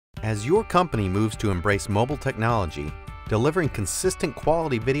As your company moves to embrace mobile technology, delivering consistent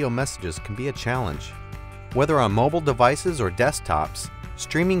quality video messages can be a challenge. Whether on mobile devices or desktops,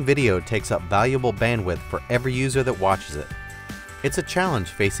 streaming video takes up valuable bandwidth for every user that watches it. It's a challenge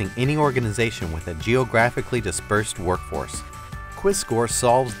facing any organization with a geographically dispersed workforce. QuizScore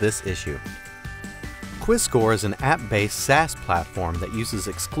solves this issue. QuizScore is an app-based SaaS platform that uses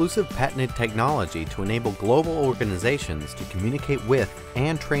exclusive patented technology to enable global organizations to communicate with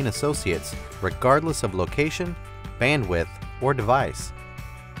and train associates regardless of location, bandwidth, or device,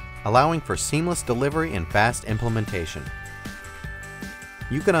 allowing for seamless delivery and fast implementation.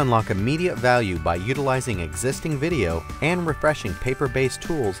 You can unlock immediate value by utilizing existing video and refreshing paper-based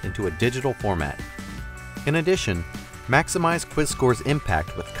tools into a digital format. In addition, maximize QuizScore's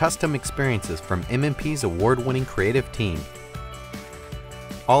impact with custom experiences from M&P's award-winning creative team.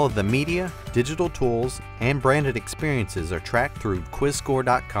 All of the media, digital tools, and branded experiences are tracked through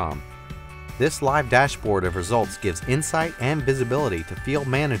QuizScore.com. This live dashboard of results gives insight and visibility to field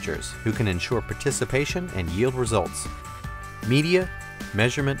managers who can ensure participation and yield results. Media,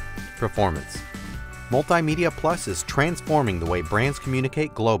 measurement, performance. Multimedia Plus is transforming the way brands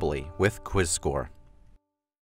communicate globally with QuizScore.